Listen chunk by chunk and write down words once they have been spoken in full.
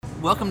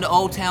Welcome to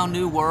Old Town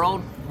New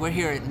World. We're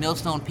here at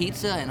Millstone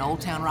Pizza in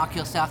Old Town Rock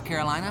Hill, South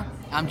Carolina.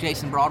 I'm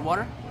Jason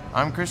Broadwater.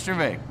 I'm Chris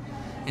Gervais.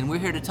 And we're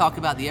here to talk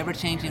about the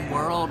ever-changing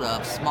world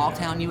of small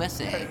town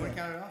USA. Hey, want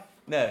to count it off?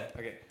 No.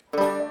 Okay.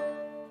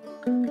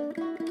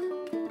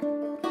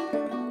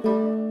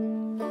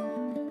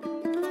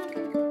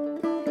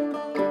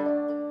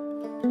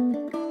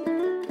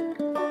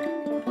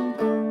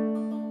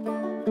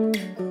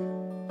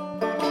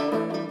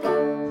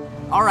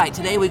 All right,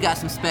 today we got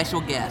some special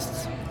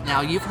guests.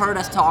 Now, you've heard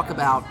us talk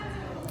about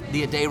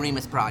the Aday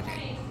Remus Project.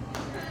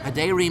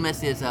 Aday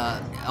Remus is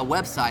a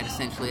website,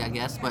 essentially, I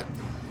guess, but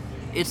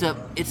it's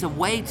a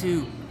way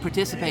to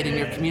participate in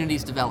your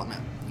community's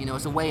development. You know,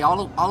 it's a way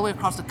all the way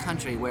across the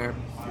country where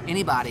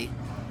anybody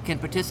can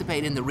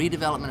participate in the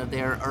redevelopment of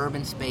their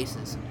urban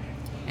spaces.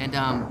 And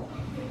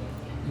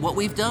what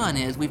we've done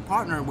is we've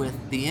partnered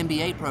with the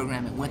MBA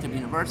program at Winthrop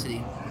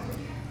University,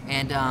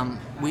 and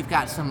we've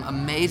got some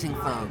amazing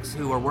folks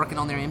who are working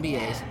on their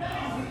MBAs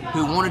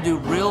who want to do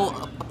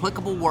real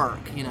applicable work,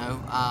 you know,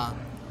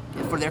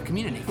 for their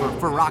community,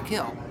 for Rock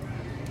Hill.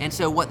 And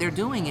so what they're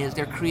doing is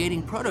they're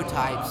creating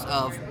prototypes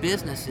of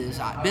business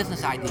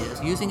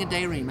ideas using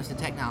Aday Remus, the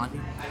technology,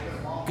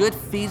 good,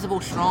 feasible,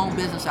 strong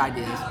business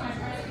ideas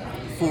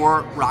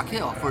for Rock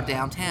Hill, for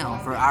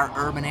downtown, for our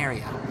urban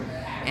area.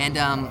 And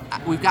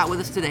we've got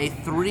with us today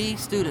 3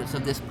 students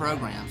of this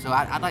program. So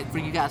I'd like for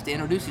you guys to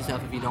introduce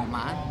yourself if you don't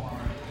mind.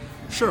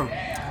 Sure.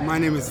 My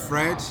name is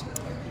Fred.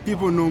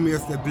 People know me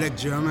as the Black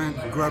German.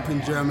 I grew up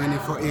in Germany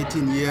for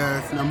 18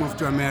 years and I moved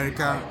to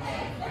America.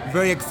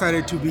 Very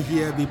excited to be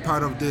here, be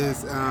part of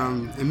this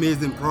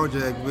amazing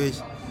project, which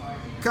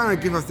kind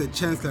of give us the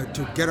chance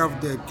to get off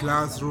the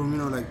classroom, you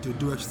know, like to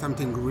do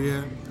something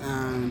real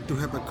and to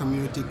help a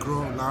community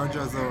grow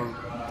larger. So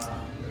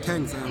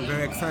thanks, I'm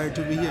very excited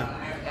to be here.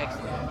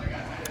 Excellent.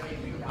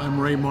 I'm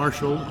Ray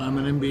Marshall. I'm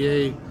an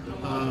MBA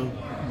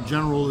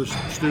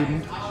generalist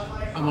student.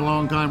 I'm a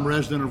longtime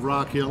resident of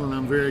Rock Hill, and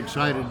I'm very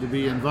excited to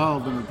be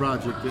involved in a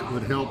project that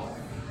would help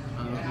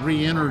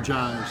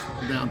re-energize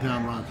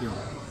downtown Rock Hill.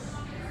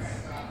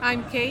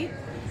 I'm Kate.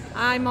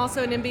 I'm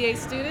also an MBA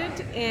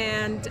student,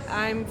 and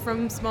I'm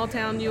from small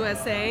town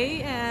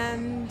USA,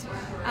 and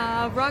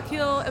Rock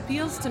Hill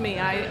appeals to me.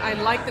 I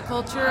like the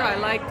culture. I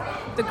like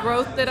the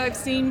growth that I've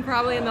seen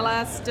probably in the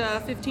last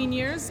 15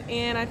 years,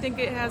 and I think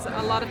it has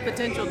a lot of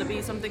potential to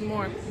be something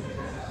more.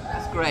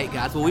 That's great,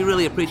 guys. Well, we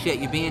really appreciate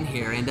you being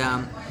here.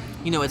 And,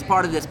 you know, as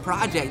part of this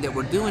project that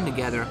we're doing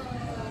together,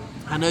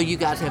 I know you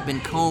guys have been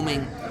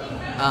combing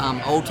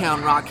Old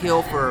Town Rock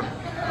Hill for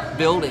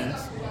buildings.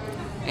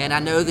 And I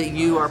know that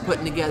you are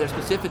putting together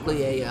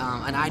specifically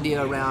an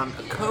idea around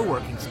a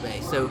co-working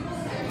space. So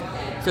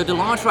to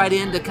launch right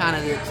into kind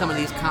of some of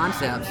these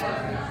concepts,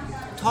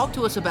 talk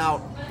to us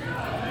about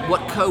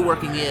what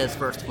co-working is,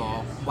 first of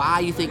all, why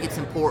you think it's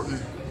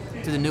important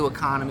to the new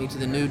economy, to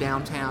the new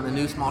downtown, the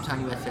new small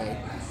town USA,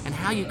 and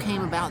how you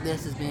came about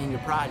this as being your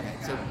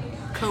project. So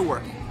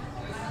co-working.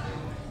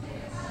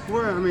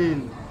 Well, I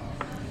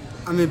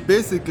mean,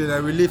 basically,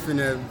 we live in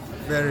a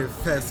very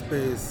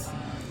fast-paced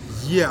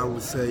year, I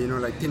would say. You know,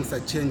 like things are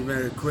changing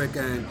very quick,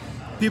 and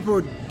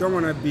people don't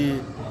want to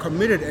be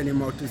committed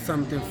anymore to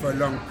something for a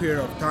long period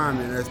of time,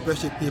 and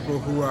especially people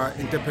who are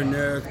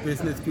entrepreneurs,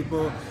 business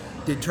people.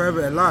 They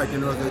travel a lot, you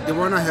know. They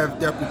want to have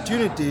the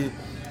opportunity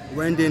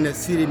when they're in a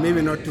city,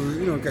 maybe not to,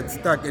 you know, get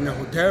stuck in a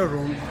hotel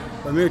room,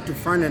 but maybe to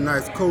find a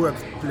nice co-work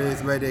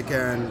place where they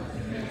can,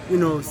 you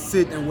know,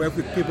 sit and work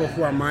with people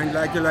who are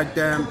like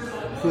them,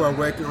 who are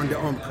working on their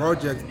own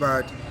projects,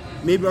 but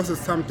maybe also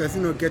sometimes,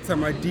 you know, get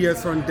some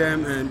ideas from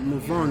them and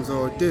move on.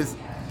 So this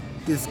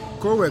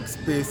co-work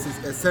space is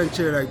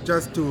essentially like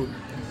just to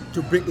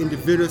bring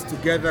individuals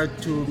together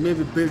to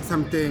maybe build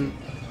something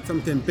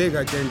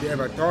bigger than they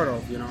ever thought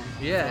of, you know.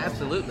 Yeah,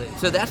 absolutely.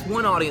 So that's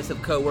one audience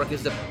of co-work,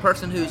 is the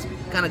person who's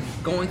kind of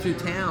going through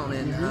town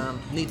and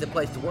needs a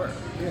place to work.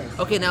 Yeah.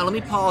 Okay, now let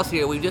me pause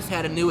here. We've just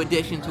had a new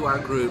addition to our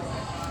group.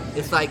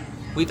 It's like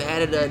we've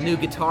added a new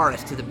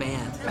guitarist to the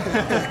band.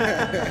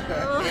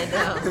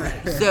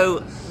 And, so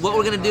what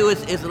we're going to do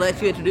is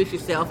let you introduce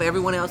yourself.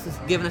 Everyone else is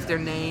giving us their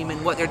name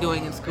and what they're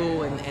doing in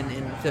school,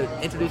 and so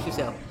introduce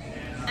yourself.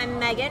 I'm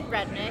Megan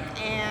Rednick,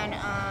 and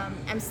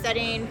I'm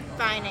studying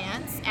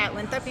finance at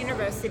Winthrop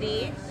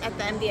University at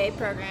the MBA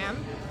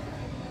program.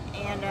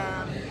 And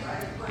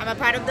I'm a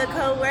part of the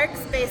co-work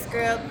space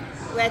group,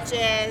 which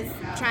is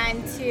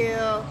trying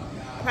to,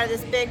 part of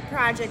this big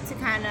project to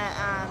kind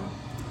of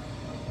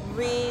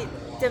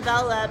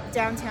redevelop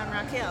downtown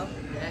Rock Hill.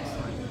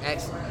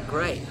 Excellent,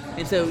 great.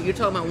 And so you're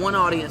talking about one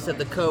audience of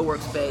the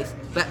co-work space.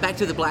 Back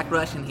to the Black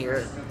Russian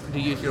here, to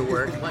use your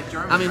word. Black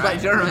German. I mean, Black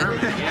German.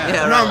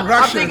 Yeah, No, right. I'm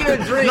Russian. I'm thinking of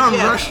a drink. No, I'm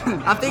yeah.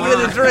 Russian. I'm thinking of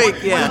the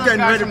drink. Yeah. Well,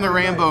 guy from the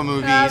Rambo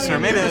movies, or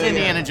maybe it was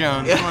Indiana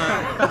Jones.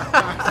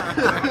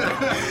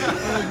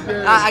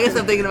 I guess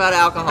I'm thinking about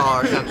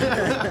alcohol or something.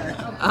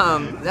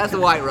 That's the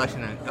White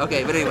Russian.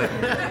 Okay, but anyway.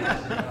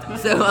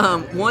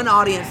 So one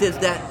audience is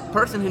that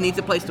person who needs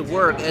a place to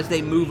work as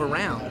they move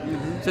around.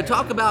 Mm-hmm. So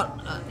talk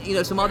about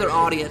some other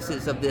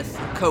audiences of this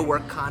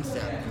co-work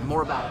concept.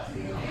 More about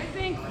it. I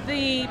think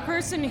the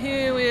person who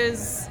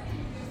is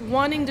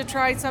wanting to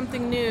try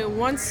something new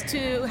wants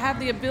to have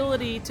the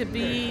ability to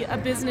be a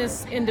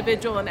business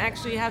individual and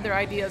actually have their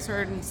ideas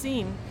heard and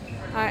seen.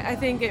 I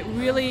think it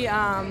really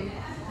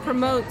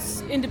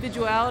promotes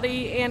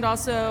individuality and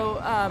also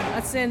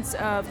a sense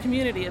of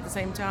community at the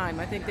same time.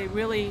 I think they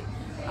really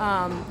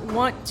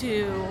want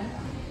to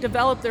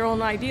develop their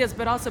own ideas,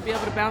 but also be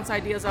able to bounce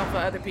ideas off of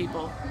other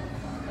people.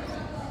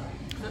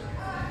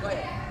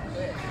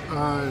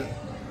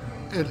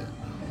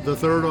 The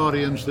third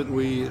audience that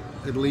we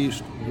at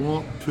least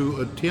want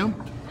to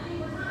attempt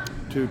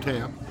to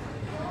tap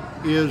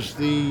is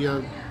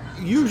the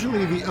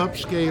usually the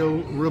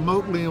upscale,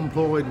 remotely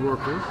employed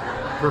worker,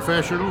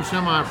 professional,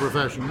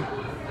 semi-professional.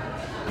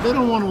 They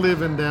don't want to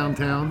live in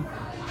downtown.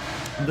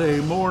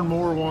 They more and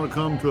more want to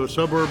come to a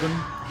suburban,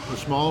 a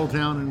small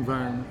town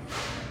environment.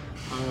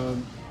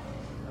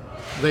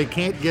 They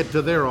can't get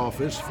to their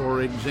office,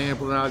 for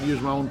example, and I'll use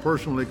my own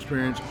personal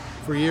experience.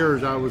 For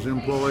years I was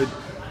employed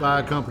by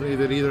a company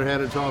that either had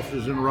its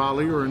offices in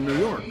Raleigh or in New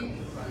York.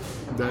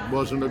 That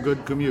wasn't a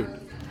good commute.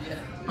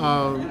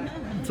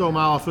 So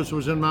my office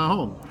was in my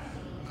home.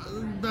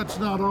 That's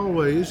not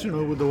always,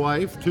 with the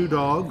wife, 2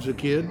 dogs, a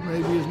kid,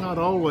 maybe is not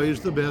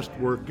always the best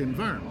work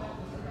environment.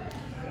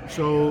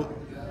 So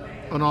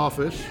an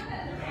office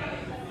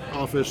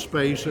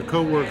space, a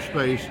co-work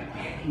space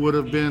would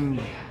have been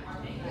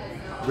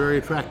very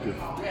attractive.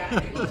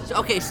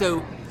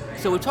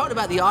 So we talked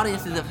about the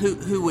audiences of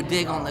who would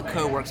dig on the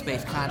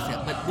co-workspace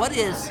concept, but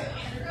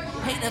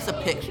paint us a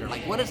picture.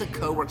 Like, what is a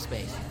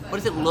co-workspace? What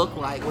does it look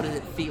like? What does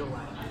it feel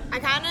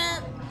like?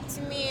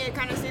 To me, it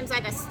kind of seems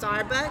like a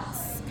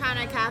Starbucks kind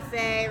of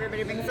cafe.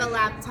 Everybody brings their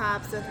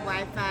laptops with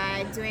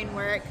Wi-Fi, doing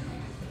work,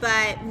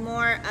 but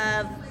more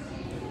of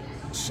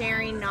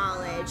sharing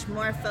knowledge,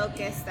 more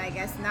focused, I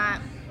guess, not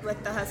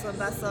with the hustle and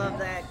bustle of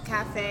the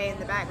cafe in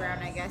the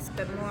background, I guess,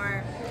 but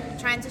more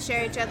trying to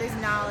share each other's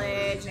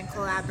knowledge and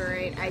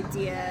collaborate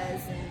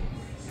ideas and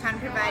kind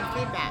of provide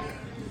feedback.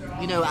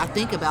 I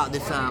think about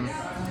this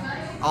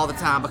all the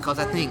time because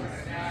I think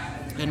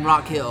in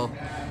Rock Hill,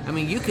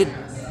 you could,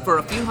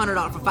 for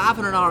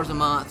 $500 a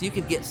month, you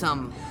could get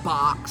some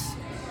box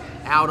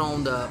out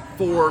on the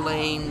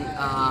 4-lane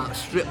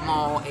strip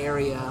mall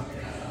area,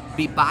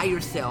 be by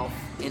yourself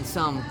in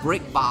some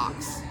brick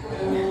box,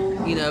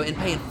 and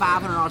paying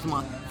 $500 a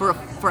month.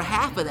 For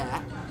half of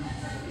that,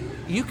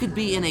 you could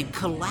be in a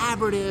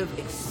collaborative,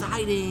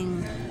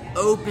 exciting,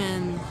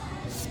 open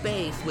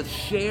space with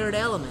shared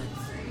elements,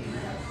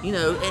 and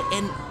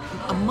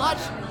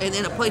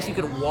in a place you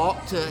could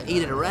walk to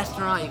eat at a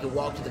restaurant, you could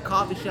walk to the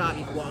coffee shop,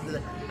 you could walk to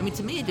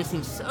to me it just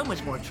seems so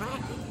much more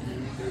attractive.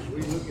 As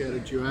we look at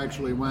it, you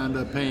actually wind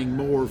up paying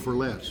more for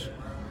less.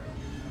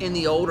 In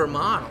the older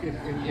model.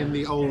 In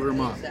the older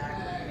model.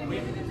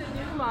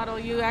 Model,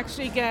 you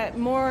actually get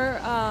more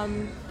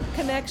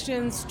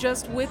connections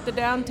just with the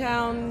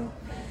downtown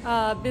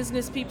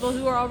business people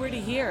who are already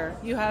here.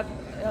 You have,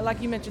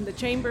 like you mentioned, the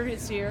chamber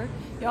is here.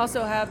 You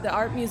also have the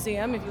art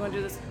museum if you want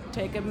to just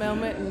take a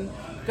moment and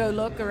go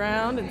look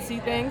around and see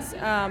things.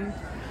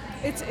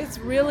 It's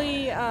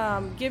really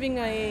giving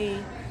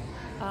a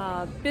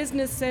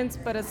business sense,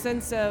 but a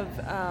sense of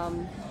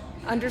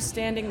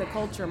understanding the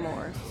culture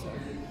more.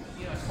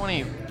 It's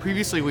funny,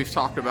 previously we've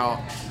talked about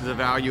the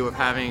value of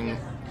having...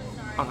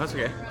 Oh, that's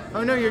okay.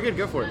 Oh, no, you're good.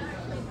 Go for it.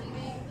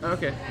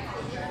 Okay.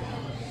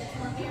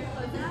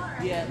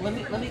 Yeah, let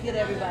me get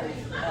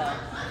everybody's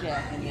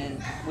check, and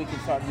then we can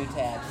start new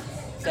tabs.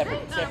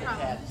 Separate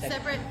tabs.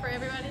 Separate for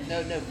everybody?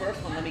 No,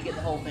 first one, let me get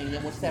the whole thing,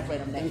 then we'll separate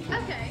them next week.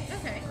 Okay.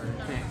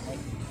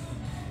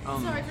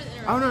 Sorry for the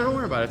interruption. Oh, no, don't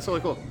worry about it. It's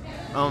totally cool.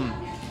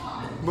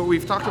 But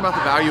we've talked about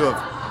the value of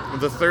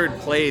the third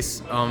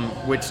place,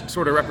 which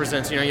sort of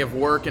represents, you have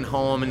work and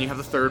home, and you have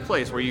the third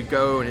place where you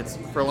go, and it's,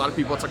 for a lot of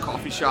people, it's a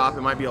coffee shop,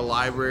 it might be a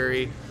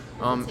library,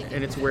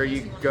 and it's where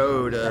you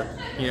go to,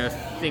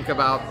 think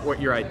about what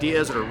your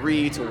ideas are, to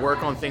read, to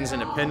work on things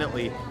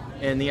independently.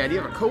 And the idea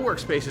of a co-work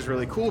space is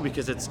really cool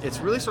because it's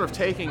really sort of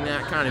taking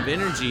that kind of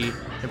energy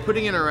and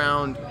putting it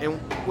around.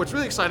 And what's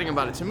really exciting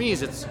about it to me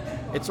is it's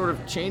sort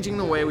of changing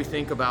the way we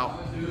think about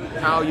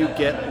how you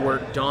get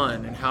work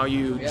done and how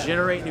you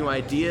generate new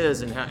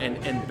ideas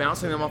and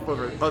bouncing them off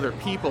over other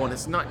people. And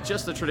it's not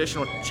just the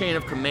traditional chain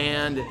of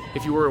command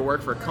if you were to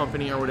work for a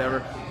company or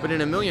whatever, but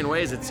in a million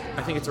ways,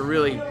 I think it's a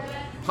really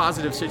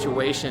positive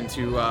situation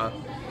to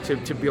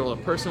be able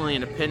to personally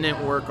independent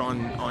work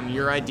on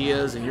your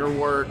ideas and your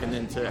work, and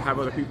then to have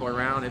other people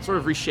around. It's sort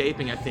of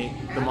reshaping, I think,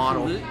 the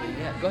model.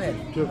 Yeah, go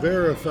ahead. To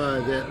verify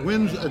that,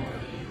 when's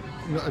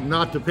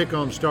not to pick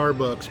on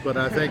Starbucks, but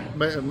I think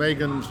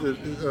Megan's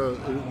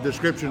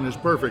description is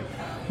perfect.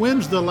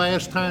 When's the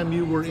last time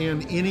you were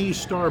in any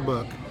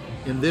Starbucks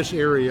in this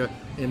area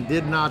and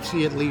did not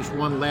see at least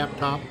one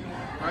laptop?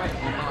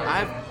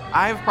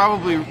 I've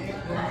probably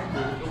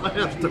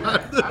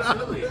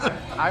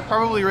I've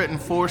probably written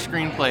 4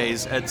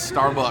 screenplays at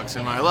Starbucks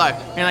in my life,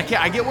 and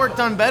I get work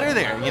done better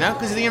there,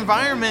 because the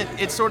environment,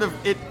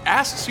 it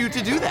asks you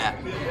to do that,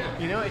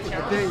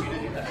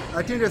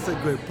 I think that's a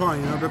great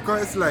point,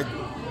 because it's like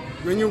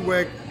when you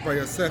work by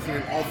yourself in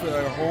an office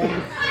or a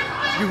home,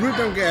 you really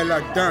don't get a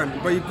lot done.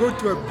 But you go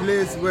to a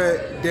place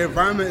where the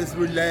environment is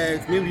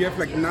relaxed, maybe you have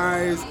like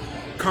nice,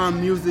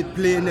 calm music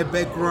playing in the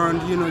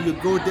background, you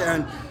go there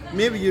and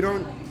maybe you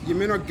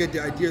may not get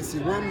the ideas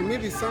you want,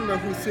 maybe someone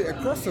who sit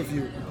across of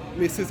you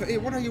may say, hey,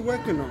 what are you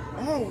working on?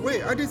 Oh,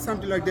 wait, I did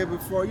something like that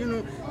before,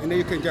 and then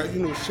you can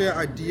just, share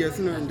ideas,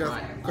 and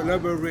just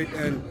collaborate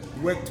and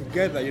work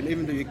together,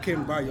 even though you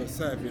came by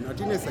yourself, I think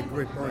that's a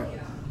great point.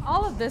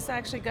 All of this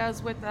actually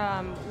goes with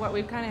what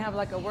we kind of have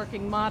like a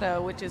working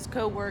motto, which is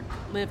co-work,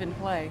 live, and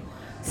play.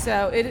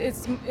 So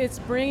it's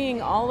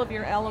bringing all of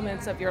your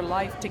elements of your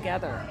life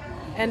together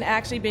and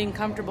actually being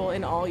comfortable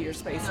in all your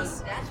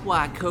spaces. That's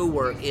why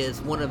co-work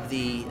is one of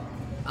the,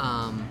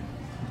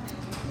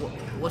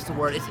 what's the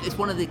word? It's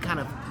one of the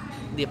kind of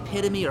the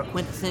epitome or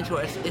quintessential.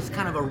 It's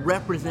kind of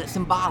a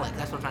symbolic.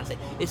 That's what I'm trying to say.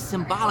 It's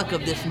symbolic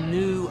of this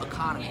new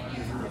economy.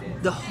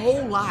 The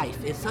whole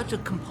life is such a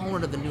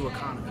component of the new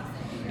economy.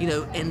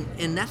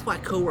 And that's why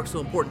co-work's so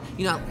important.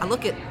 I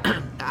look at,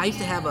 I used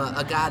to have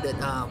a guy that,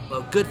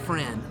 a good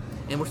friend,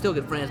 and we're still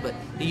good friends, but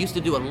he used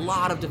to do a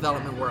lot of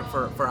development work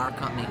for our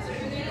company.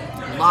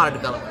 A lot of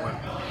development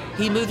work.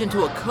 He moved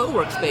into a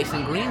co-work space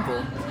in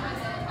Greenville,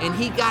 and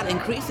he got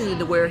increasingly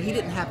to where he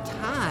didn't have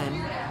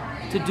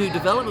time to do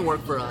development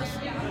work for us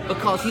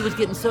because he was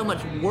getting so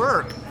much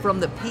work from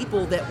the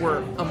people that were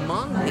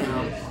among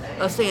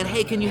him, saying,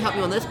 hey, can you help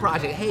me on this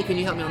project? Hey, can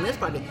you help me on this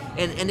project?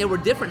 And there were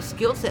different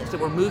skill sets that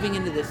were moving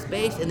into this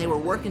space, and they were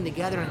working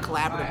together in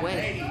collaborative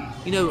ways.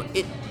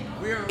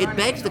 It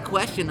begs the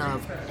question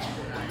of,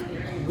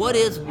 what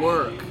is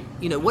work?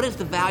 What is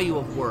the value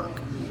of work?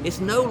 It's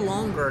no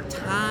longer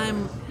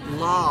time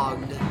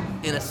logged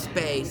in a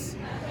space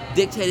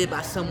dictated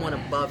by someone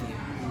above you.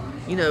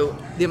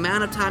 The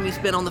amount of time you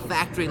spend on the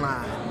factory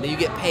line, that you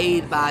get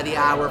paid by the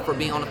hour for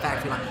being on the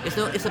factory line.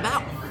 It's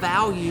about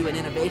value and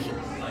innovation.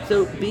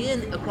 So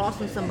being across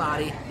from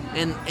somebody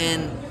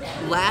and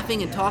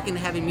laughing and talking and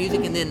having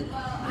music and then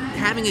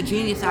having a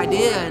genius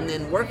idea and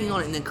then working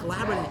on it and then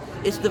collaborating,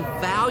 it's the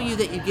value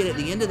that you get at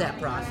the end of that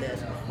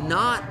process.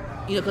 Not,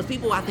 because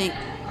people, I think,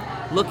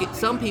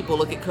 some people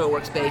look at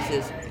co-work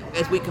spaces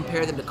as we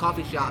compare them to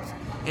coffee shops,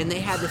 and they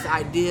have this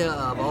idea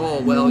of,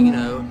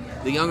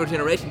 the younger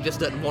generation just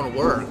doesn't want to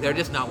work. They're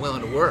just not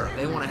willing to work.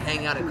 They want to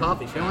hang out at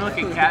coffee shops. They want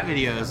to look at cat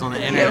videos on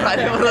the internet. Yeah, right.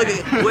 They want to look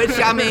at,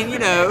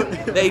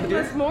 which, they do.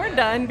 It's more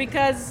done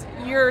because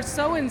you're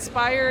so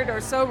inspired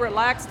or so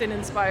relaxed and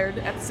inspired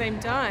at the same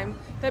time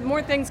that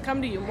more things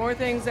come to you. More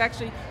things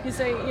actually, you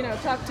say,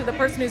 talk to the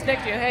person who's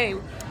next to you. Hey,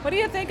 what do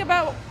you think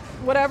about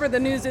whatever the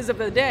news is of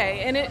the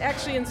day? And it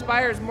actually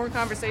inspires more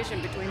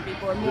conversation between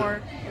people and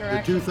more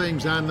interaction. The two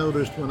things I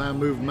noticed when I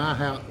moved my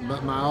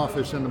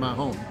office into my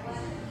home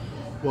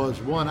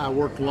was, one, I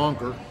worked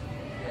longer.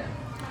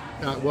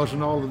 It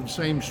wasn't all in the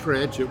same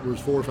stretch. It was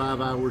 4 or 5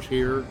 hours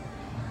here,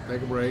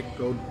 take a break,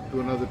 go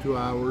do another 2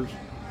 hours,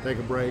 take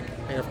a break.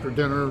 After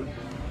dinner,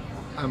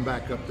 I'm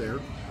back up there.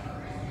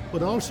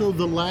 But also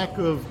the lack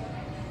of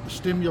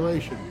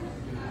stimulation,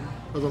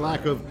 or the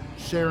lack of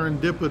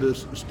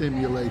serendipitous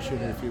stimulation,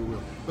 if you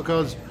will.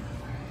 Because,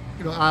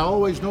 I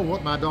always know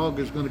what my dog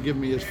is going to give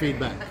me as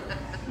feedback.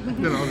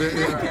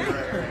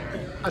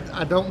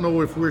 I don't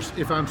know if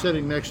I'm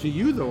sitting next to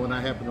you, though, and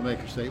I happen to make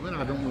a statement,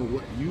 I don't know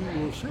what you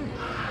will say.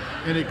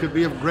 And it could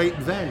be of great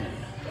value.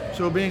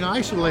 So being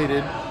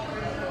isolated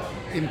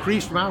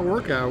increased my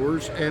work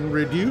hours and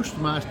reduced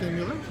my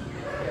stimulation.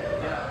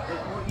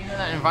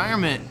 That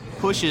environment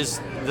pushes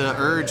the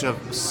urge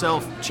of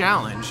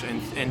self-challenge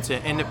and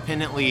to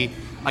independently,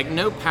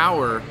 no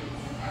power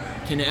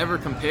can ever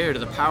compare to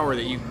the power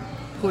that you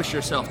push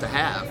yourself to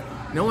have.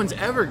 No one's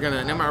ever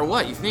gonna, no matter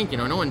what you think,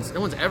 no one's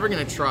ever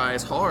gonna try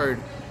as hard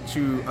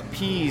to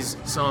appease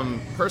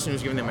some person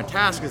who's giving them a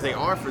task as they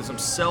are for some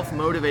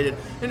self-motivated,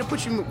 and to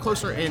put you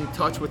closer in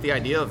touch with the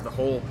idea of the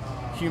whole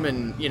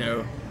human,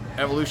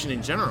 evolution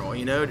in general,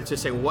 to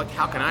say,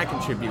 how can I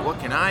contribute? What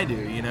can I do,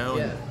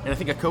 Yeah. And I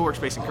think a co-work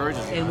space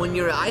encourages it. And when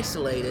you're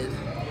isolated,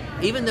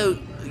 even though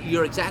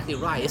you're exactly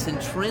right, it's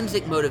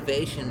intrinsic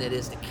motivation that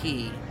is the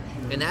key,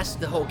 and that's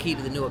the whole key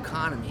to the new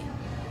economy.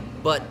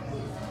 But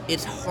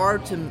it's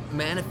hard to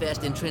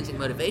manifest intrinsic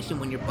motivation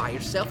when you're by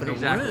yourself in a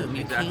room.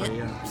 You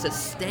can't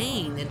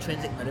sustain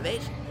intrinsic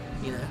motivation,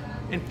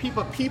 And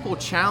people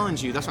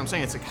challenge you. That's what I'm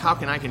saying. It's like, how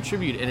can I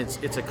contribute? And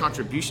it's a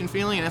contribution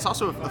feeling, and it's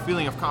also a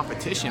feeling of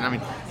competition. I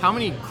mean, how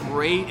many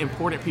great,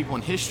 important people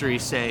in history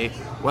say,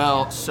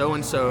 well,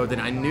 so-and-so that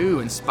I knew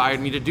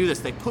inspired me to do this.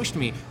 They pushed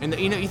me. And,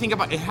 you think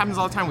about, it happens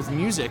all the time with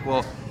music.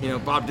 Well,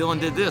 Bob Dylan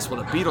did this.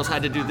 Well, the Beatles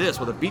had to do this.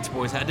 Well, the Beach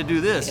Boys had to do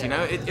this.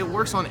 It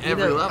works on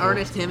every level.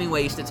 Ernest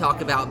Hemingway used to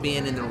talk about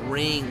being in the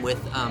ring with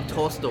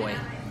Tolstoy.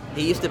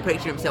 He used to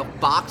picture himself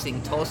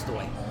boxing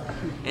Tolstoy.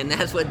 And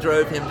that's what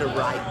drove him to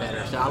write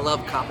better. So I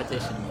love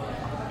competition.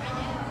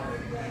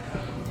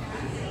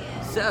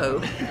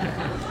 So,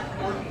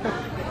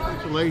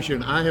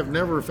 Isolation, I have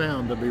never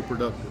found to be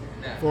productive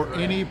for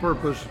any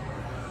purpose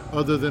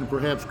other than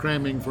perhaps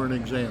cramming for an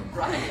exam.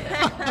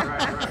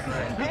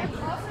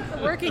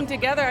 Working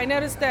together, I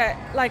noticed that,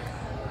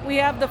 we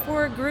have the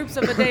 4 groups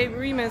of Aday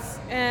Remus,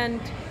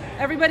 and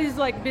everybody's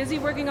like busy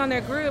working on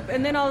their group,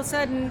 and then all of a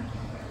sudden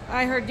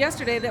I heard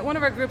yesterday that one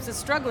of our groups is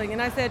struggling,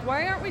 and I said,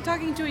 why aren't we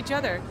talking to each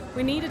other?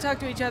 We need to talk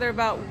to each other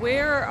about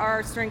where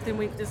our strengths and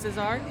weaknesses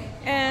are,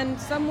 and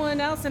someone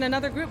else in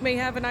another group may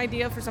have an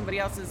idea for somebody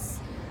else's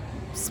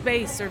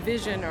space or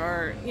vision,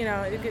 or, you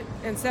know,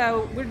 and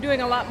so we're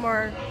doing a lot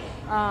more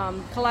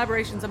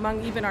collaborations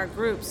among even our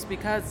groups,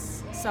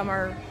 because some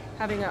are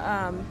having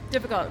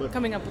difficult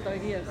coming up with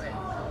ideas.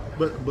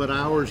 But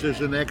ours is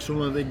an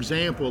excellent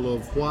example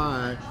of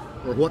why,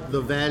 or what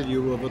the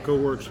value of a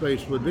co-work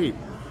space would be.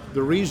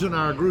 The reason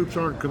our groups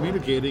aren't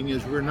communicating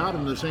is we're not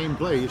in the same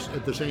place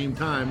at the same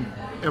time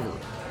ever.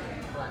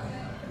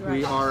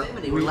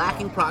 We're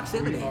lacking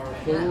proximity. We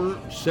are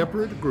 4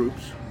 separate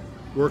groups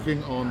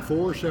working on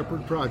 4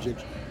 separate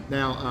projects.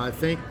 Now, I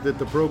think that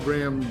the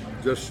program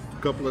just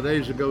a couple of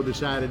days ago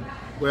decided,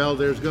 well,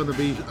 there's going to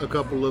be a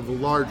couple of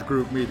large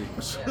group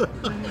meetings. It's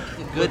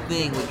a good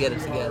thing we get it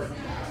together.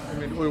 I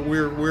mean,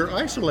 we're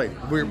isolated.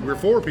 We're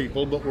 4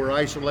 people, but we're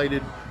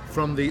isolated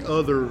from the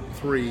other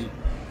 3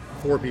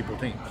 4-people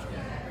teams.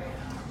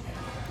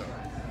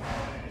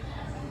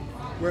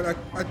 Well,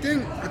 I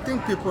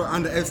think people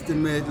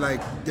underestimate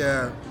like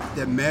the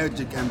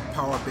magic and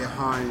power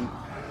behind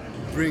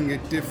bringing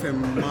different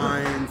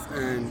minds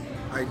and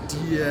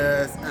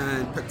ideas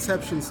and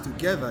perceptions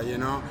together, you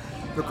know.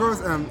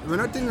 Because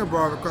when I think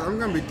about, because I'm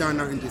gonna be done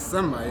now in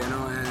December, you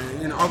know,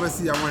 and, you know,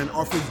 obviously I want an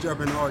office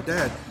job and all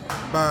that,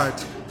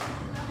 but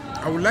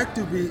I would like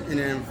to be in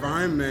an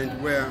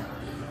environment where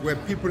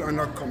people are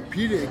not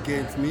competing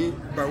against me,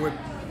 but where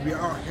we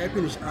are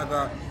helping each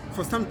other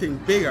for something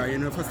bigger, you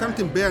know, for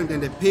something bigger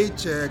than the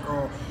paycheck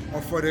or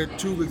for the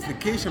 2 weeks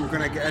vacation we're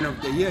gonna get end of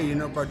the year, you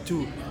know, but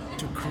to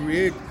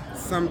create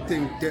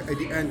something that at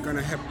the end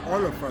gonna help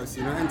all of us,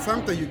 you know, and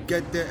sometimes you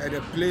get there at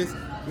a place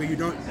where you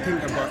don't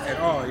think about at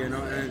all, you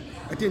know, and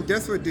I think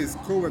that's what this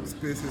co-work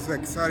space is so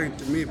exciting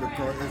to me,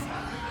 because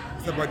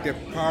it's about the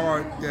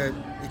power that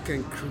it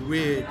can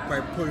create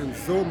by putting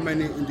so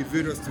many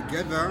individuals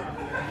together,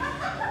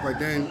 but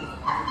then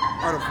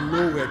out of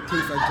nowhere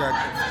things are just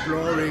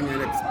exploring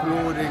and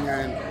exploding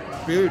and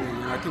building,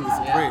 and I think it's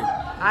great.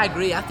 I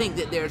agree. I think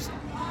that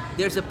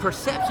there's a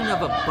perception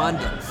of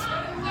abundance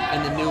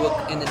in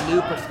the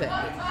new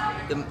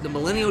perspective. The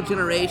millennial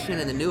generation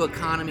and the new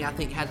economy, I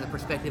think, has a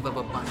perspective of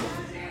abundance,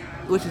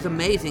 which is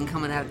amazing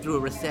coming out through a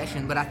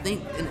recession. But I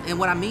think, and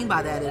what I mean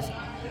by that is,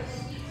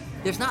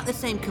 there's not the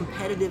same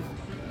competitive.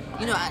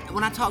 You know,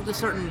 when I talk to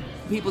certain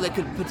people that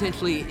could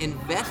potentially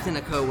invest in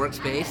a co-work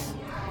space,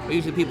 are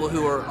usually people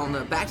who are on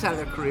the backside of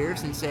their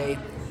careers, and say,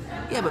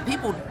 yeah, but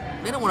people,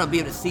 they don't want to be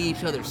able to see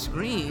each other's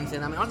screens,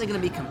 and I mean, aren't they going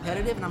to be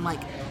competitive? And I'm like,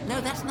 no,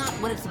 that's not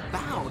what it's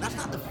about. That's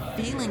not the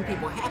feeling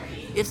people have.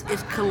 It's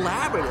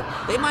collaborative.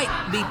 They might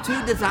be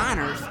 2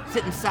 designers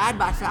sitting side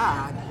by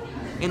side,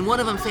 and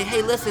one of them say,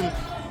 hey, listen,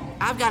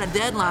 I've got a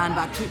deadline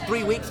by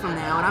 3 weeks from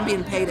now, and I'm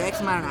being paid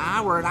X amount an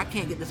hour, and I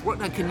can't get this work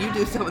done. Can you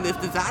do some of this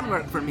design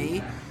work for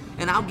me?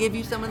 And I'll give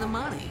you some of the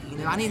money. You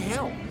know, I need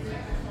help.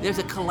 There's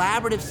a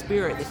collaborative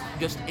spirit that's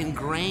just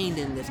ingrained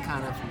in this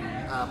kind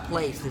of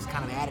place, this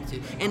kind of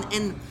attitude.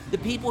 And the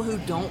people who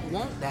don't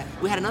want that,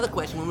 we had another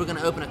question when we were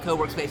going to open a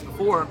co-work space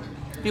before.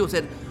 People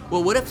said,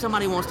 well, what if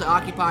somebody wants to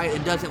occupy it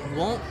and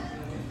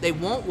they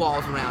want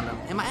walls around them?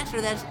 And my answer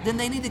to that is, then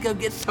they need to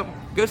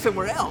go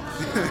somewhere else.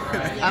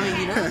 I mean,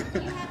 you know.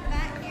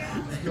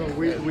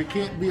 No, we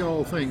can't be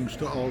all things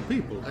to all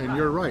people, and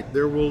you're right.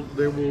 There will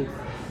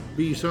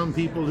be some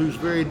people whose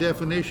very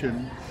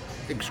definition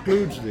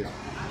excludes this.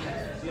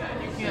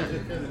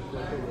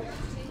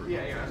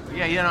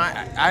 Yeah, you know,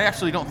 I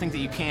actually don't think that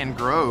you can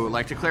grow.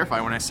 Like, to clarify,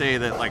 when I say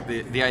that, like,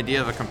 the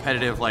idea of a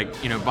competitive,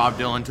 like, you know, Bob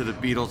Dylan to the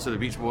Beatles to the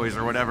Beach Boys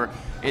or whatever,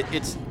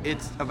 it's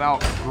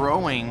about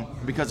growing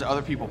because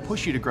other people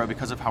push you to grow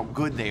because of how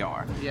good they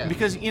are. Yeah.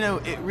 Because, you know,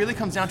 it really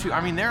comes down to, I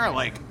mean, there are,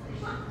 like,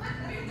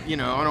 you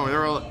know, I don't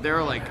know, there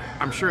are like,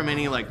 I'm sure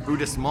many like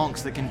Buddhist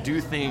monks that can do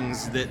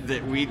things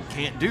that we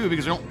can't do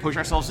because we don't push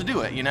ourselves to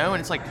do it, you know?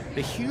 And it's like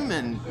the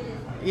human,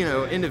 you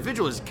know,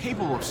 individual is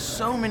capable of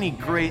so many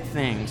great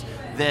things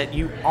that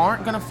you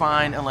aren't going to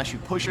find unless you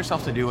push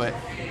yourself to do it.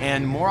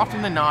 And more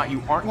often than not,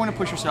 you aren't going to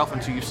push yourself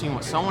until you've seen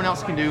what someone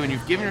else can do and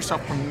you've given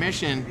yourself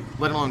permission,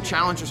 let alone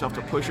challenge yourself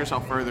to push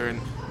yourself further.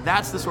 And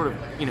that's the sort of,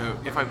 you know,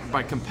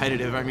 by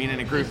competitive, I mean in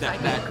a group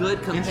that good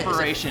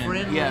inspiration,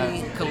 friendly,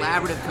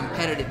 collaborative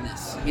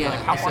competitiveness. Yeah. Like,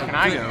 how far can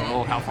I go?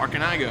 Well, how far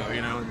can I go?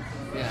 You know.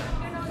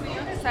 Yeah. On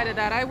the other side of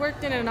that, I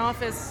worked in an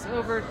office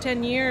over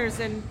 10 years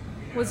and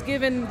was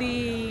given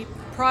the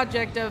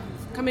project of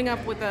coming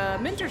up with a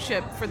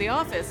mentorship for the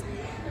office.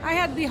 I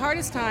had the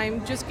hardest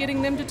time just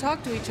getting them to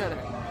talk to each other.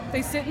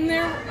 They sit in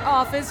their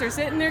office or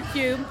sit in their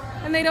cube,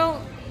 and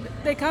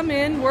they come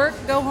in, work,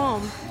 go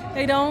home.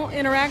 They don't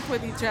interact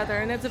with each other,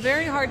 and it's a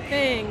very hard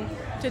thing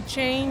to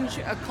change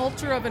a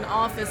culture of an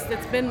office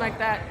that's been like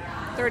that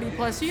 30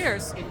 plus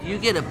years. If you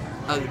get a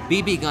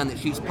BB gun that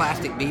shoots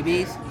plastic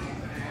BBs,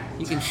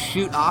 you can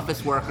shoot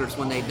office workers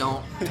when they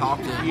don't talk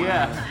to them.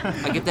 Yeah.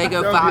 Like if they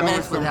go That'd 5 be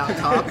minutes awesome. without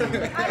talking.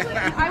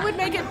 I would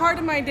make it part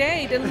of my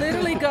day to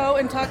literally go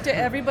and talk to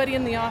everybody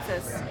in the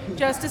office,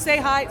 just to say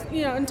hi,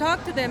 and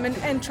talk to them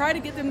and try to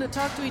get them to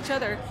talk to each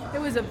other. It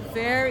was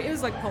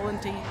like pulling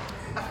teeth.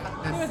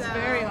 It was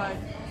very hard.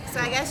 So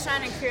I guess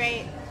trying to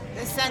create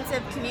the sense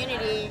of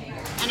community,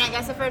 and I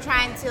guess if we're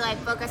trying to like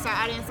focus our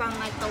audience on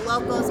like the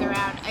locals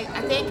around,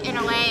 I think in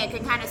a way it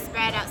can kind of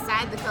spread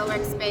outside the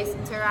co-work space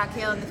into Rock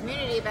Hill and the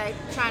community by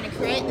trying to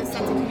create this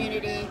sense of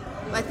community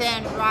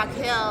within Rock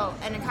Hill,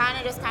 and it kind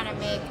of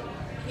make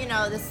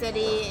the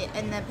city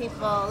and the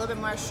people a little bit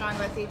more strong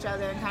with each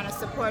other and kind of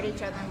support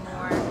each other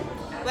more,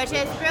 which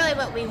is really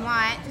what we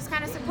want. Just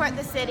kind of support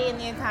the city and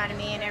the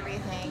economy and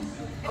everything.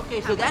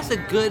 Okay, so that's a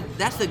good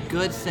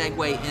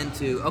segue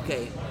into,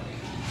 okay,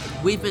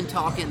 we've been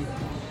talking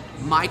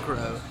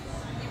micro,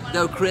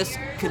 though Chris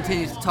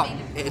continues to talk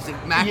as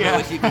macro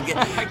as you can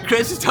get.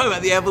 Chris is talking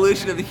about the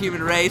evolution of the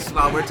human race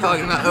while we're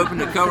talking about open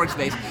to co-work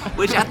space,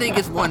 which I think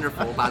is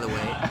wonderful, by the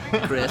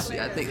way, Chris.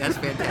 I think that's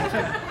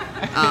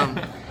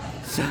fantastic.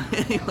 So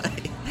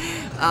anyway,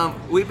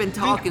 we've been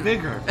talking...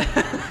 Think bigger.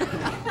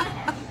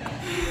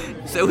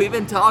 So we've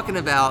been talking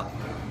about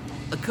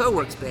a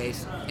co-work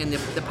space and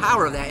the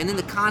power of that, and then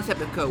the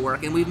concept of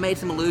co-work, and we've made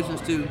some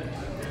allusions to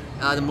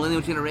the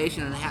millennial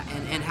generation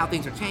and how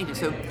things are changing.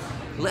 So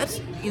let's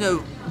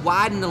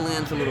widen the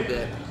lens a little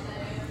bit.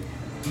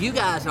 You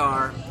guys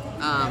are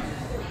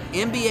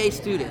MBA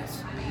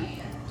students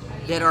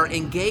that are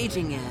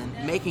engaging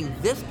in making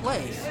this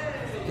place,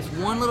 this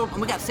one little.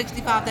 We got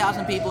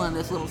 65,000 people in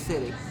this little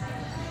city.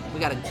 We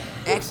got an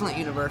excellent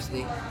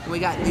university, and we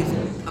got these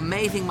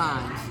amazing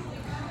minds.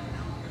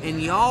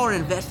 And y'all are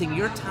investing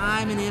your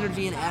time and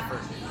energy and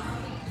effort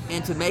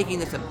into making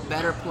this a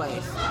better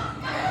place.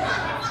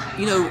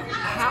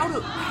 How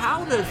do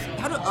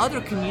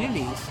other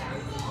communities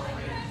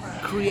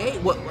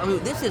create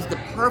this is the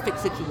perfect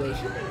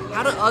situation.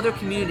 How do other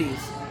communities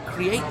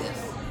create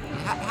this?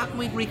 How can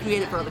we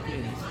recreate it for other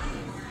communities?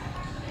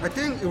 I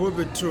think it will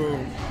be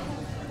through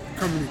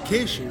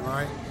communication,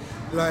 right?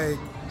 Like,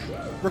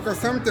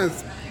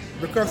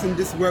 because in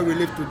this world we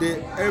live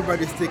today,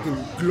 everybody's thinking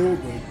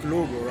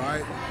global,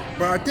 right?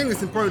 But I think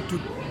it's important to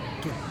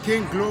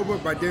think global,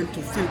 but then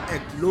to still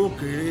act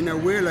local in a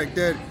way like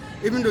that.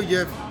 Even though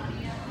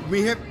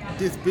we have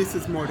this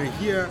business model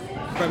here,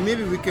 but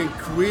maybe we can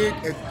create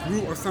a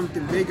group or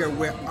something bigger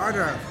where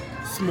other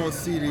small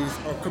cities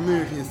or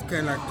communities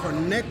can like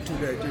connect to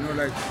that,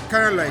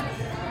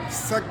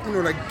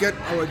 get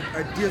our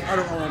ideas out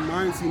of our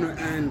minds,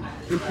 and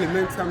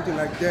implement something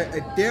like that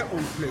at their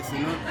own place,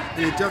 and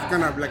it just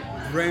kind of like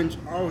branch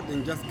out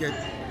and just get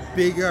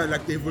bigger,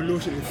 like the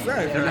evolution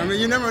itself. I mean,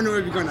 you never know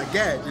what you're gonna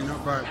get,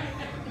 but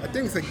I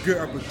think it's a good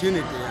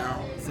opportunity,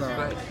 So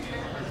I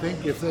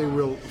think if they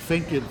will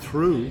think it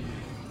through,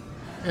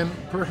 and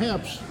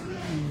perhaps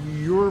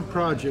your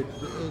project,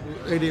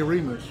 Aday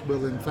Remus,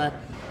 will in fact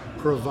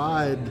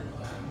provide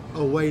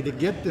a way to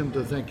get them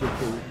to think it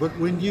through. But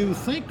when you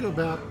think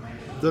about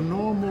the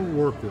normal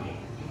worker,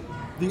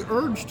 the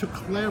urge to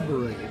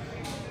collaborate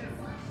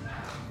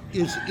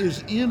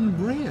is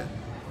inbred.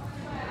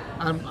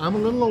 I'm a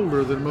little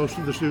older than most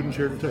of the students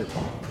here at the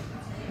table.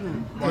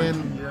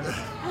 And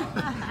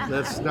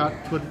let's not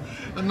put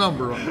a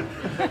number on it.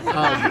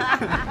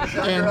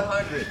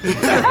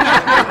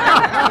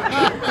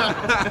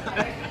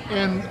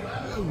 And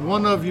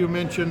one of you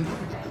mentioned,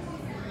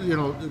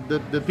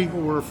 that people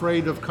were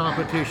afraid of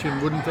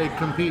competition. Wouldn't they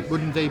compete?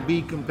 Wouldn't they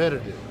be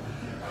competitive?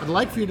 I'd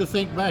like for you to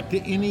think back to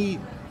any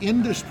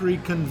industry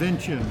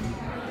convention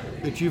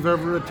that you've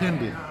ever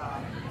attended.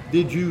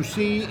 Did you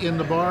see in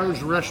the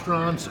bars,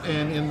 restaurants,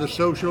 and in the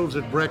socials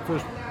at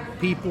breakfast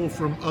people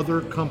from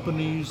other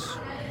companies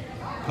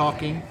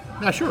talking?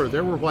 Now, sure,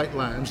 there were white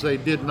lines. They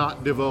did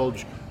not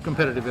divulge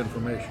competitive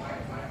information.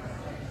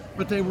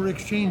 But they were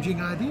exchanging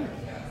ideas.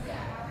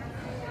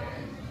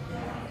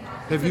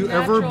 Have you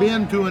ever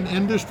been to an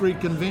industry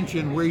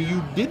convention where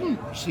you didn't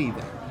see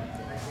that?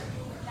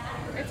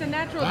 It's a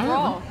natural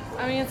draw.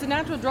 I mean, it's a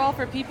natural draw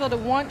for people to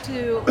want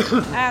to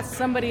ask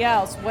somebody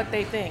else what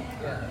they think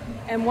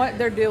and what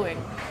they're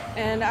doing.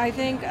 And I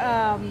think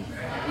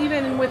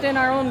even within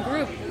our own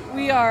group,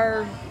 we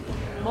are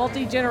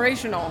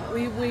multi-generational.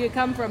 We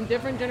come from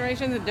different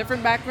generations and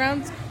different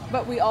backgrounds,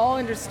 but we all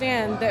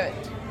understand that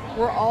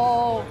we're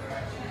all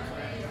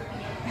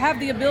have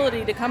the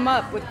ability to come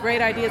up with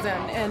great ideas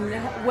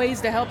and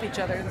ways to help each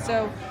other. And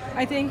so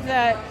I think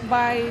that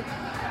by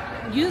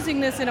using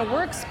this in a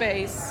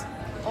workspace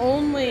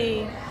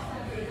only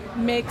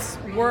makes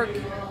work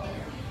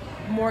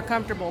more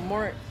comfortable,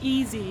 more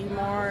easy,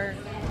 more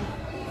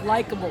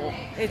likable.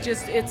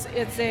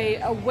 It's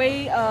a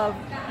way of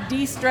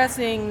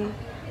de-stressing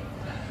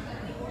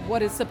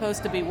what is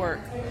supposed to be work.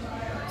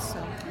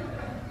 So.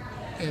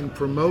 And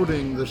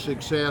promoting the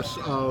success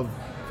of,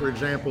 for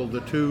example,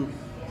 the two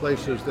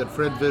places that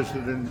Fred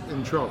visited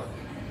in Charlotte.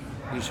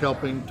 He's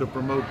helping to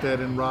promote that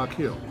in Rock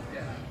Hill.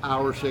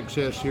 Our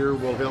success here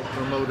will help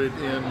promote it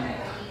in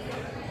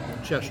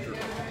Chester.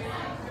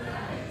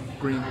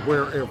 screen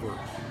wherever.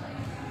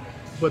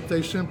 But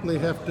they simply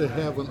have to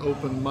have an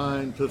open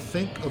mind to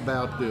think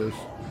about this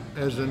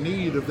as a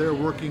need of their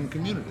working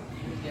community.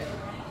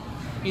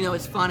 You know,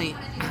 it's funny.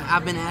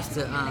 I've been asked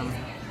to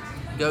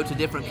go to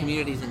different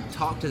communities and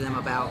talk to them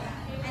about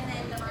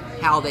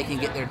how they can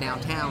get their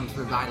downtowns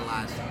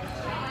revitalized.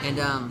 And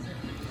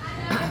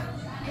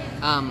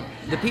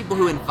the people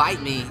who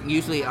invite me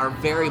usually are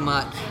very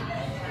much,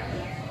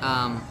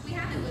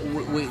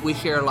 we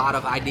share a lot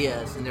of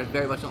ideas, and they're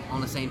very much on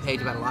the same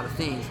page about a lot of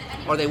things,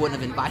 or they wouldn't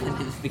have invited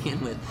me to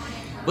begin with.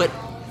 But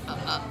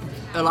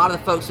a lot of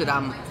the folks that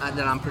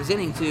I'm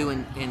presenting to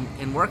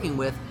and working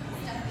with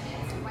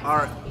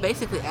are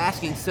basically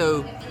asking,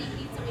 so,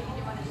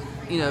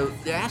 you know,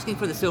 they're asking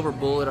for the silver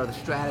bullet or the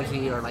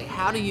strategy, or like,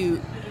 how do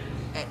you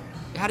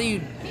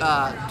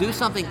do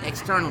something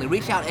externally,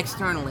 reach out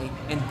externally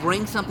and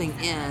bring something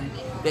in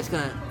that's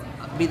going to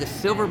be the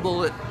silver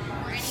bullet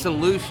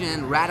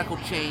solution, radical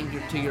change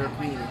to your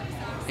community.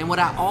 And what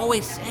I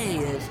always say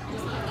is,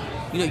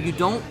 you know, you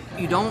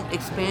don't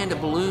expand a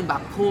balloon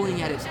by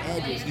pulling at its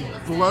edges. You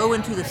blow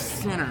into the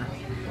center.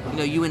 You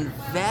know, you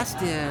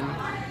invest in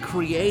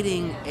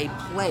creating a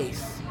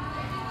place,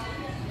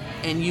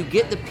 and you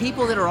get the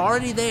people that are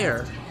already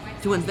there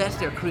to invest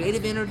their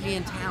creative energy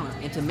and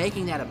talent into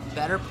making that a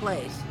better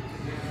place.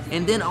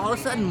 And then all of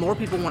a sudden, more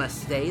people want to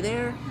stay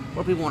there,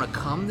 more people want to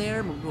come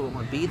there, more people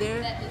want to be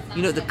there.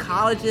 You know, the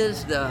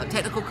colleges, the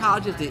technical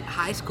colleges, the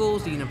high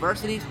schools, the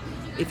universities,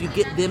 if you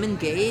get them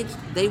engaged,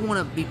 they want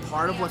to be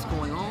part of what's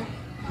going on.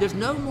 There's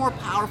no more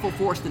powerful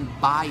force than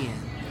buy-in.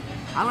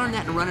 I learned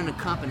that in running a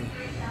company.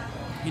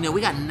 You know,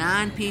 we got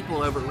 9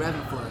 people over at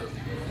Revenflow,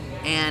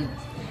 and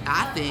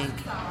I think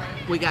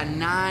we got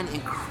 9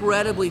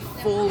 incredibly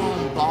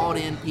full-on,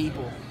 bought-in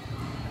people.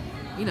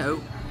 You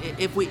know,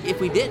 if we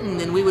didn't,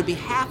 then we would be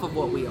half of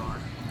what we are.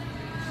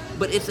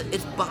 But it's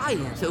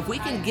buy-in. So if we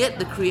can get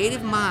the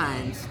creative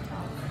minds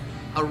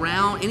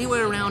around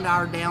anywhere around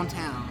our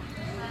downtown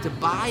to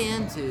buy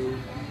into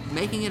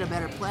making it a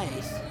better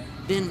place,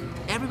 then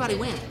everybody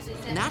wins.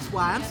 And that's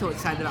why I'm so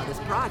excited about this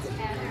project.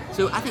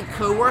 So I think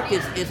co-work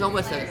is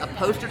almost a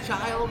poster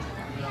child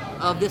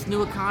of this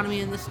new economy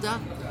and this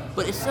stuff,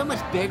 but it's so much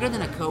bigger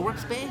than a co-work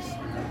space.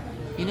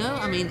 You know,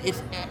 I mean,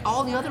 it's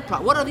all the other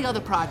what are the other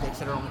projects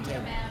that are on the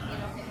table?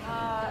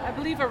 I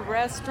believe a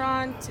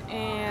restaurant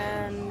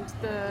and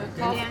the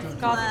dance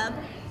club.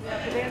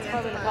 Yeah, the dance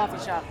club and the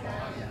coffee shop.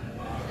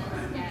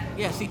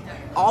 Yeah, see,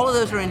 all of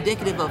those are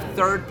indicative of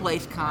third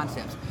place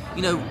concepts.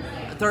 You know,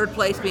 third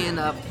place being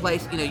a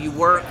place, you know, you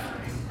work.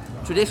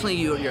 Traditionally,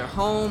 you're at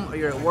home, or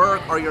you're at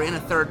work, or you're in a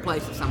third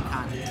place of some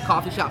kind.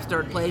 Coffee shop's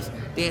third place,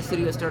 dance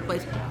studio is third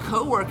place.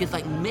 Co-work is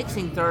like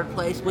mixing third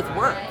place with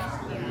work,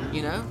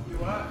 you know?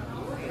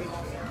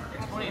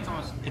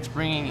 It's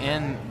bringing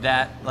in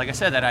that, like I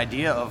said, that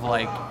idea of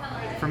like,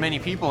 for many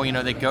people, you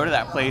know, they go to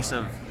that place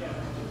of,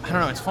 I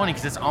don't know, it's funny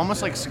because it's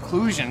almost like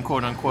seclusion,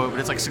 quote unquote, but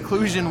it's like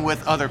seclusion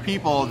with other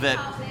people that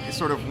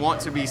sort of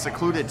want to be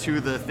secluded to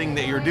the thing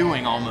that you're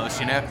doing almost,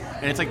 you know?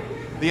 And it's like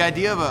the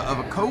idea of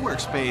a co-work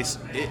space,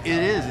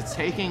 it's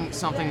taking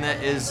something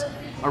that is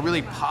a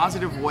really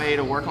positive way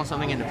to work on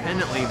something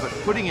independently, but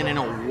putting it in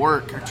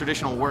a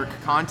traditional work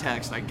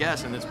context, I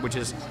guess, and which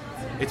is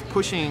it's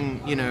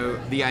pushing, you know,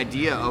 the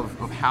idea of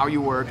how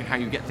you work and how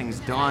you get things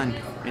done,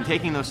 and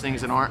taking those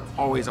things that aren't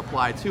always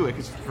applied to it.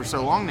 Because for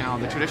so long now,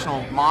 the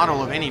traditional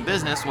model of any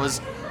business was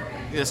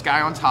this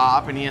guy on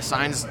top, and he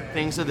assigns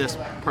things to this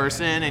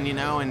person, and you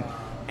know,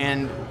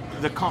 and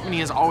the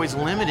company is always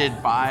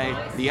limited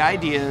by the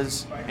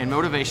ideas and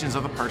motivations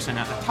of the person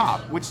at the top,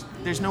 which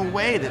there's no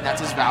way that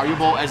that's as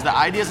valuable as the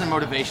ideas and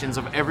motivations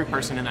of every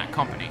person in that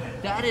company.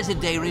 That is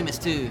Aday Remus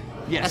too.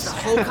 Yes. That's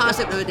the whole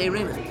concept of Aday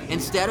Remus.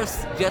 Instead of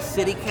just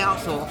city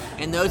council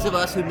and those of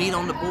us who meet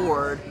on the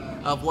board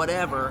of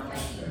whatever,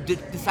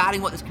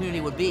 deciding what this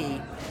community would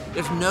be,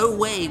 there's no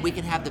way we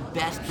can have the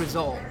best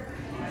result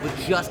with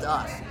just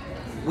us.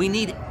 We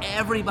need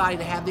everybody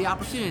to have the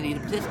opportunity to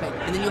participate.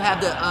 And then you have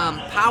the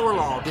power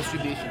law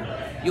distribution.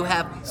 You'll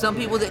have some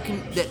people that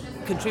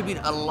contribute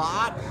a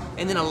lot,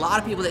 and then a lot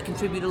of people that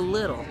contribute a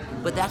little.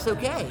 But that's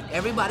okay.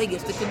 Everybody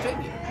gets to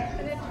contribute.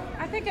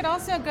 I think it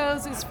also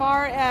goes as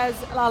far as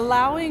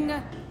allowing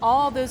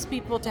all those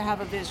people to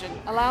have a vision,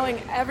 allowing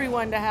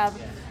everyone to have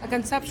a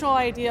conceptual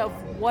idea of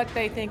what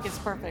they think is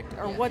perfect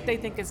or what they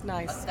think is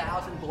nice.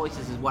 1,000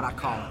 voices is what I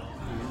call it.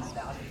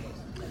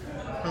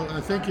 Well,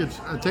 I think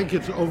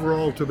it's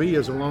overall, to me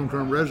as a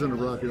long-term resident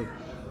of Rock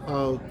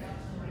Hill,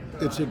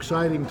 it's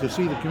exciting to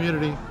see the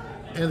community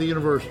and the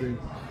university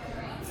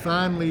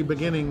finally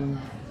beginning,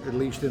 at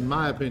least in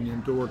my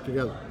opinion, to work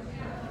together.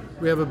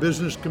 We have a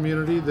business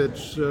community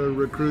that's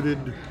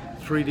recruited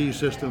 3D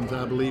systems,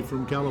 I believe,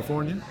 from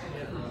California.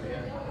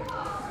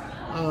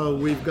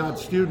 We've got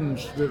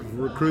students that have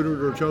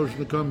recruited or chosen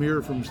to come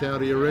here from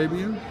Saudi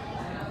Arabia,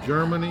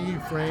 Germany,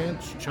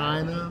 France,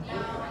 China.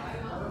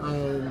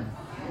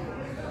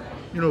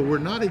 We're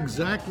not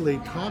exactly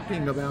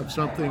talking about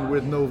something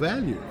with no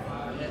value.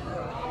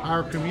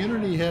 Our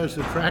community has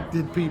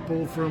attracted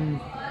people from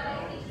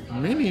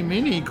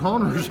many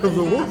corners of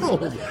the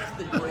world. Let's ask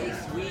the Gray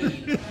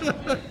Swede.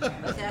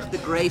 Let's ask the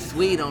Gray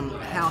Swede on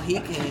how he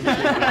came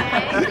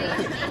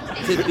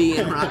to be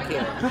in Rock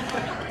Hill.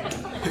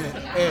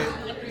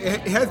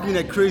 It has been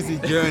a crazy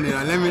journey.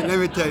 Let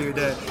me tell you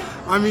that.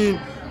 I mean,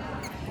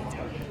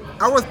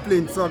 I was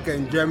playing soccer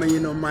in Germany,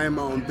 minding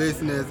my own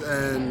business,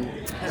 and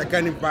I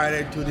got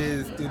invited to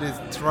this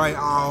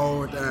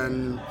tryout,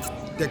 and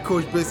the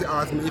coach basically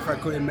asked me if I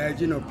could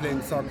imagine,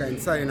 playing soccer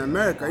inside in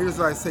America.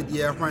 So I said,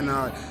 yeah, why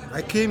not?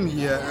 I came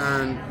here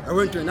and I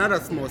went to another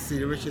small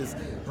city, which is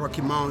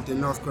Rocky Mount in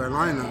North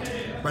Carolina.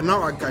 But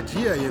now I got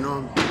here,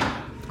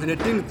 And the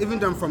thing is, even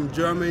though I'm from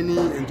Germany,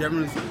 and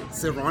Germany is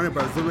surrounded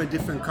by so many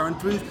different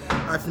countries,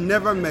 I've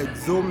never met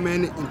so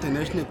many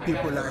international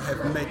people like I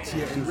have met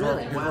here in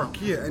Rock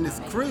here. And it's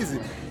crazy.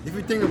 If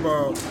you think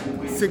about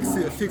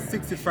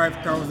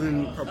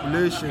 65,000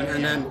 population,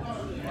 and then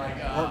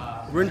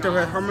Winthrop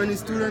had how many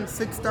students?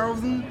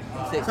 6,000?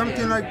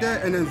 Something like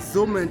that. And then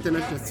so many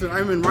international students.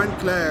 I'm in one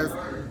class,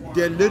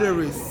 there are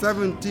literally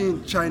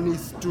 17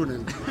 Chinese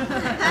students.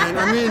 And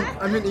I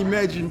mean,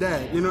 imagine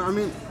that,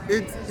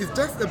 it's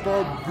just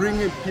about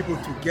bringing people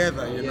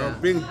together,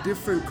 bring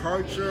different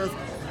cultures,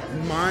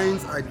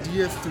 minds,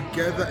 ideas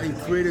together and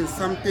creating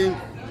something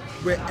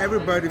where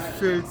everybody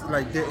feels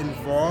like they're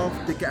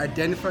involved, they can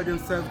identify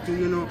themselves to,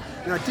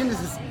 And I think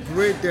this is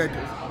great that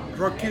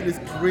Rock Hill is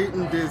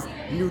creating this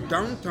new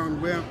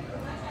downtown where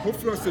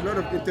hopefully also a lot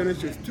of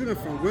international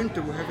students from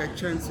Winthrop will have a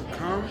chance to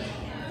come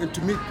and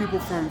to meet people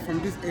from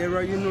this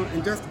area,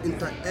 and just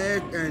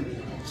interact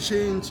and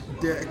change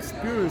their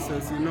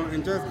experiences,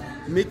 and just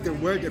make the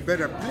world a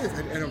better place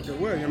at the end of the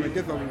world.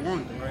 That's what we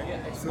want, right?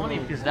 It's funny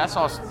because that's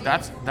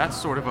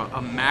sort of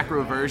a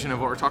macro version of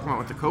what we're talking about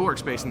with the co-work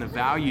space and the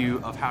value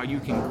of how you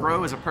can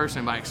grow as a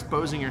person by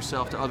exposing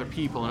yourself to other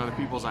people and other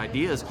people's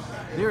ideas.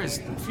 There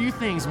is few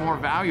things more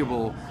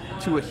valuable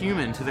to a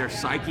human, to their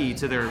psyche,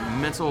 to their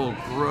mental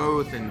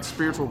growth and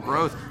spiritual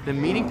growth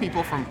than meeting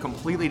people from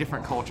completely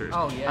different cultures.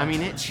 Oh, yeah. I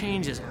mean, it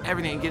changes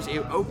everything. It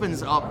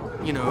opens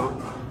up,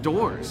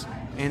 doors.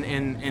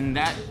 And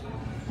that,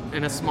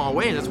 in a small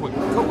way, that's what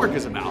co-work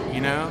is about,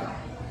 In a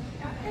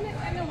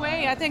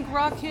way, I think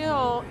Rock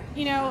Hill,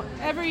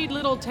 every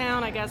little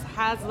town, I guess,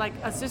 has like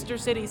a sister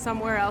city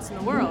somewhere else in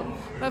the world.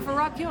 But for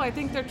Rock Hill, I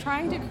think they're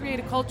trying to create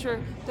a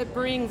culture that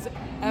brings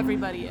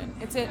everybody in.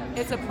 It's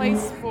a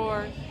place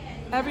for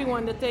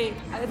everyone to think,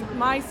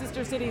 my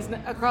sister city's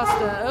across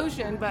the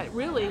ocean, but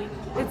really,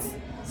 it's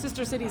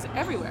sister cities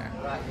everywhere.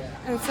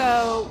 And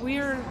so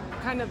we're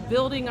kind of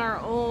building our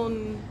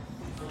own.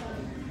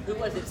 Who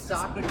was it,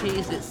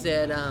 Socrates, that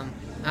said,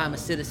 I'm a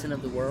citizen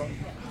of the world?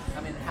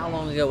 I mean, how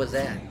long ago was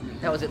that?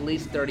 That was at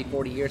least 30,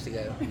 40 years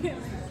ago.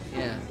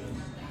 Yeah.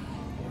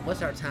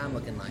 What's our time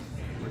looking like?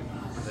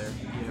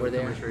 We're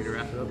there. We're ready to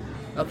wrap it up.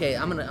 Okay,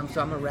 I'm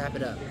gonna wrap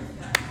it up.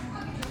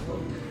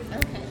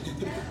 Okay.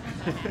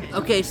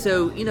 Okay,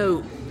 so,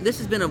 this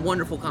has been a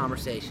wonderful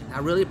conversation. I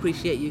really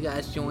appreciate you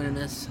guys joining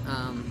us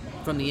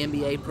from the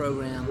MBA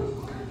program.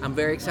 I'm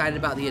very excited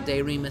about the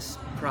Aday Remus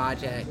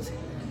project.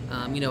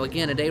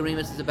 Again, Aday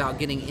Remus is about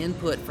getting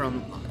input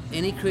from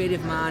any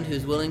creative mind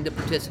who's willing to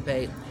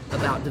participate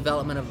about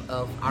development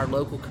of our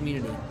local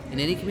community. And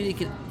any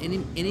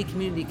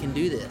community can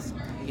do this,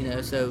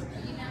 so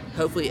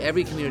hopefully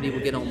every community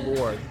will get on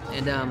board.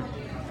 And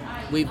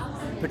we've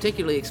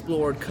particularly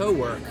explored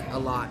co-work a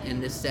lot in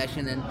this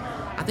session, and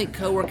I think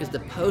co-work is the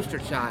poster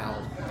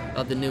child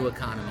of the new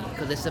economy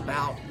because it's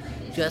about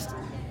just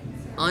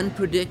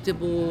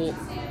unpredictable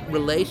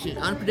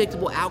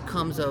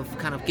outcomes of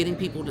kind of getting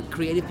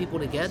creative people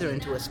together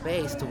into a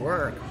space to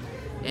work,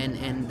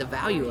 and the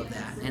value of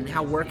that and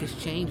how work is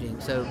changing.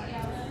 So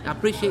I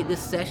appreciate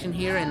this session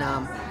here, and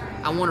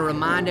I want to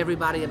remind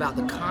everybody about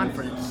the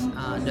conference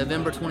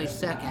November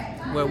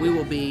 22nd, where we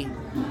will be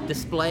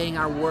displaying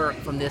our work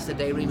from this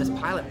Aday Remus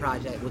Pilot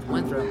Project with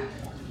Winthrop,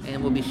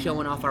 and we'll be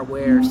showing off our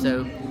wares.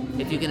 So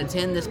if you can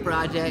attend this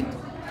project,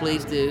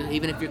 please do.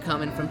 Even if you're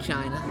coming from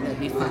China, that'd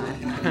be fine.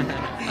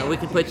 We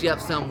can put you up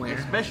somewhere.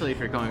 Especially if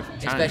you're going from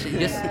China. Especially,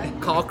 just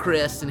call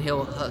Chris and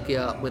he'll hook you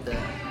up with a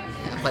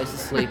place to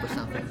sleep or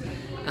something.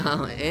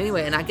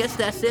 Anyway, and I guess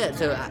that's it.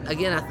 So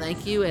again, I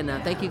thank you, and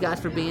thank you guys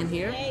for being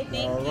here. Hey,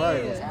 thank All you.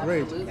 right,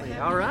 great. Absolutely.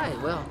 All right.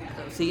 Well,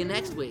 see you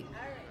next week.